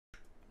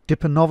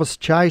Dipper Novice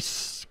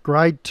Chase,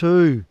 Grade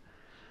 2.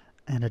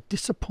 And a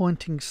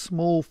disappointing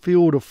small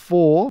field of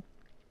 4.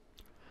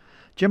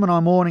 Gemini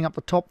Morning up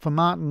the top for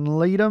Martin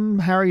Leadham.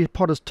 Harry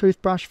Potter's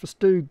Toothbrush for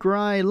Stu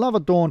Gray. Love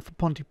of Dawn for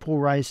Pontypool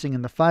Racing.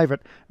 And the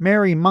favourite,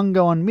 Mary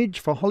Mungo and Midge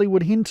for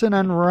Hollywood Hinton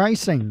and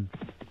Racing.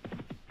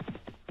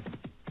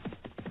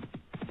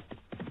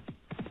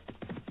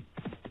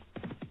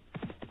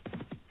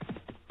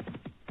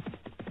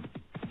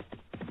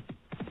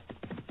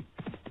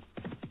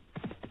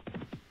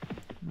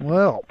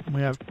 Well,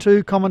 we have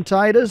 2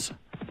 commentators.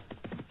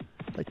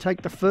 They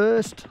take the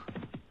first.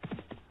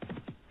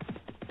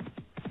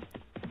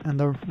 And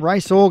the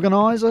race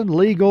organiser,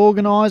 league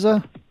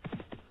organiser.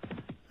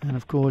 And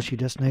of course you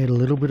just need a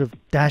little bit of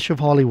dash of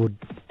Hollywood.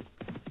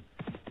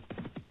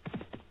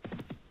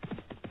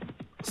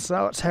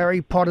 So it's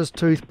Harry Potter's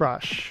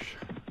Toothbrush.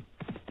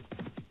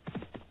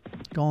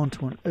 Gone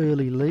to an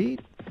early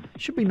lead.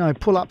 Should be no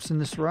pull-ups in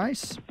this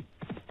race.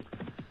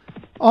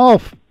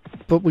 Oh,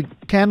 but we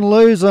can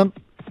lose them.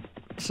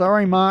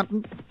 Sorry,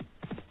 Martin.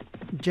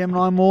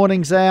 Gemini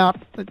Morning's out.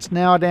 It's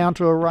now down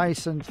to a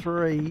race and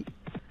 3.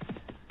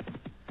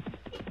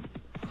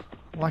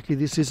 Lucky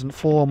this isn't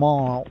 4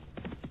 mile.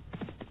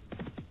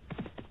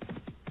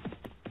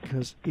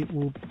 Because it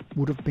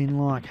would have been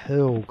like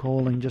hell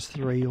calling just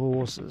 3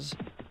 horses.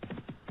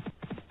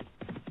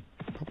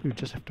 Probably would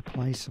just have to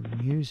play some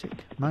music.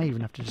 May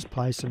even have to just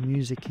play some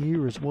music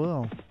here as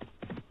well.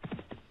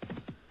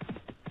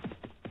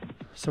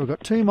 So we've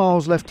got 2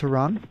 miles left to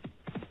run.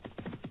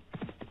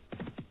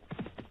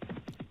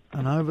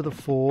 And over the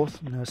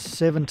 4th, and there's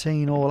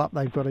 17 all up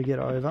they've got to get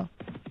over.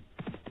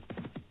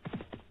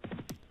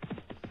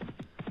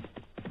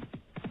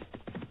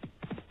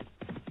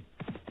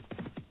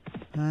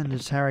 And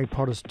it's Harry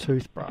Potter's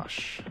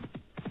Toothbrush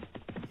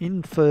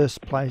in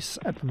first place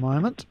at the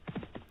moment.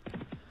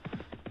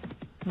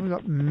 We've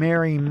got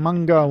Mary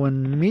Mungo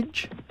and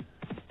Midge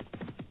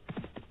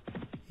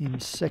in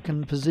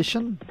second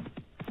position.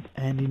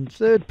 And in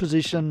third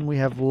position we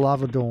have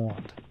Love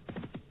Adorned.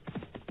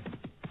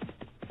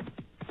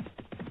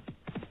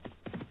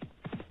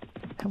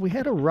 Have we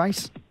had a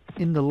race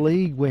in the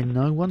league where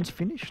no one's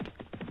finished?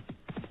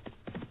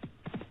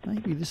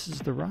 Maybe this is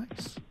the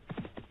race.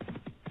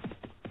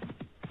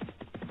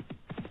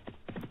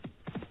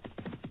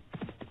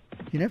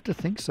 You'd have to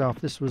think so if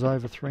this was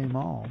over 3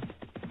 mile.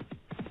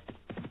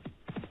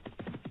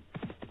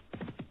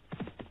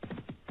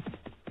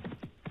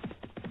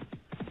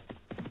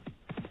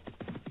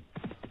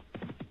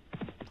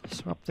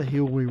 So up the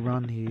hill we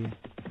run here.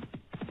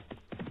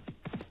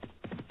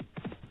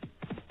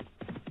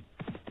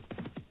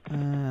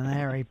 And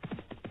Harry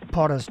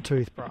Potter's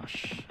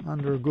Toothbrush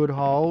under a good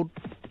hold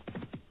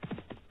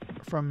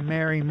from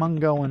Mary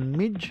Mungo and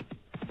Midge.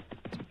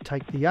 So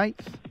take the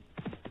 8th.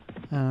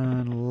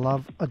 And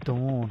Love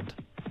Adorned.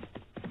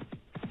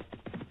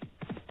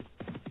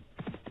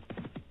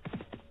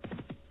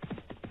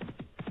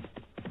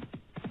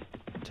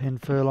 Ten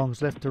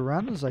furlongs left to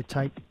run as they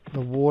take the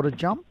water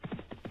jump.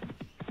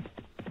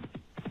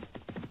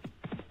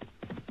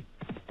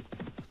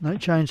 No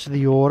change to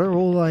the order,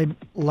 although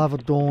Love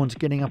Adorned's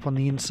getting up on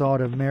the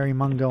inside of Mary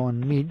Mungo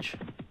and Midge.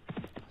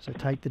 So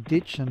take the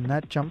ditch and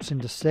that jumps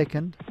into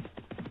second.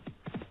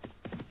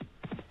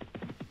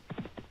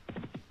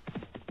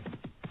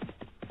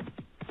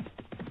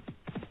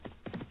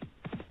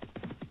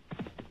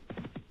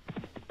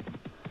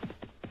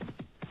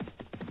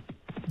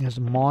 There's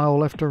a mile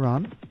left to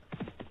run.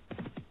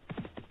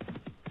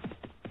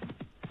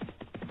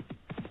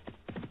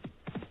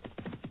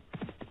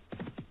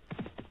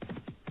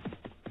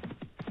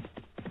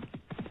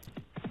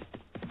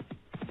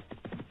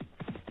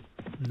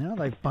 Now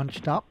they've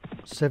bunched up.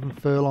 7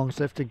 furlongs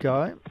left to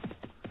go.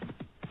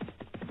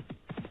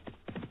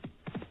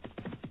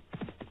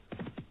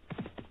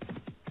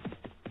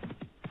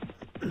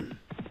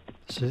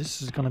 So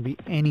this is going to be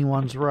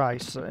anyone's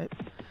race. So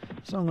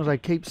as long as they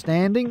keep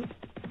standing,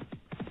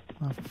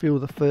 I feel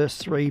the first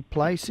 3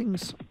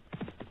 placings.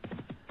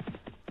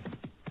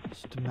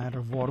 Just a matter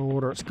of what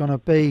order it's going to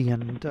be.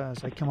 And as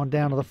they come on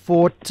down to the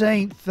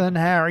 14th, and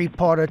Harry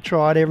Potter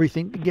tried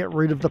everything to get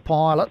rid of the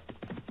pilot.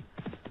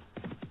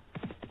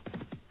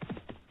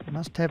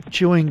 Must have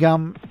chewing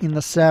gum in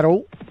the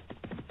saddle.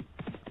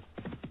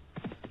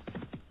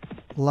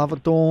 Love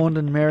Adorned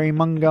and Mary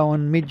Mungo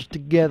and Midge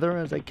together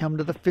as they come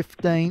to the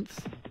 15th.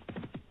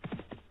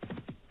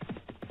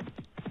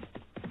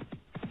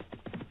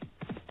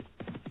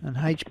 And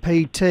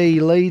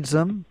HPT leads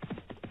them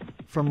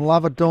from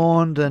Love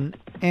Adorned and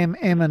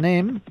M&M.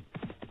 And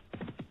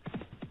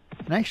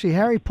actually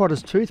Harry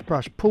Potter's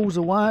Toothbrush pulls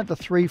away at the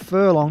 3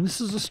 furlong.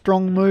 This is a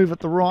strong move at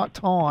the right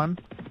time.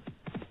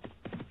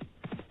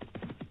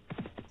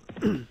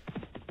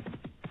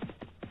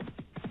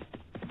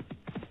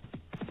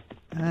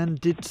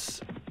 And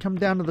it's come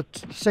down to the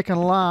second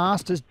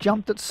last, has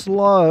jumped it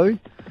slow.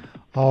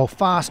 Oh,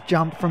 fast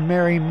jump from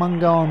Mary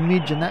Mungo and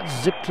Midge, and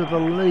that's zipped to the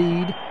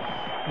lead.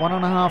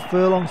 1.5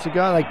 furlongs to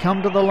go. They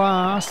come to the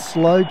last.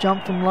 Slow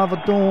jump from Love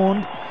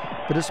Adorned,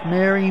 but it's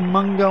Mary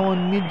Mungo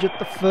and Midge at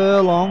the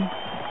furlong.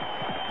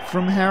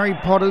 from Harry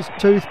Potter's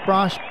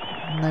toothbrush.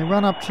 And they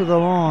run up to the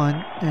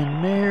line,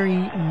 and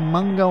Mary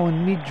Mungo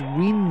and Midge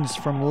wins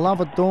from Love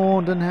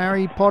Adorned and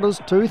Harry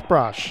Potter's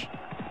toothbrush.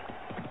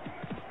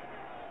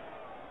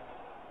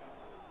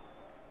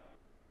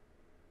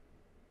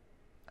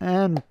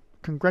 And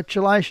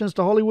congratulations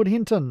to Hollywood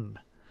Hinton,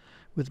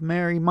 with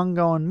Mary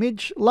Mungo and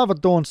Midge, Love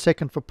Adorned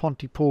second for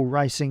Pontypool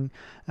Racing,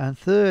 and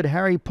third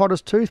Harry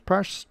Potter's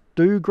toothbrush,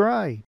 Stu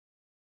Gray.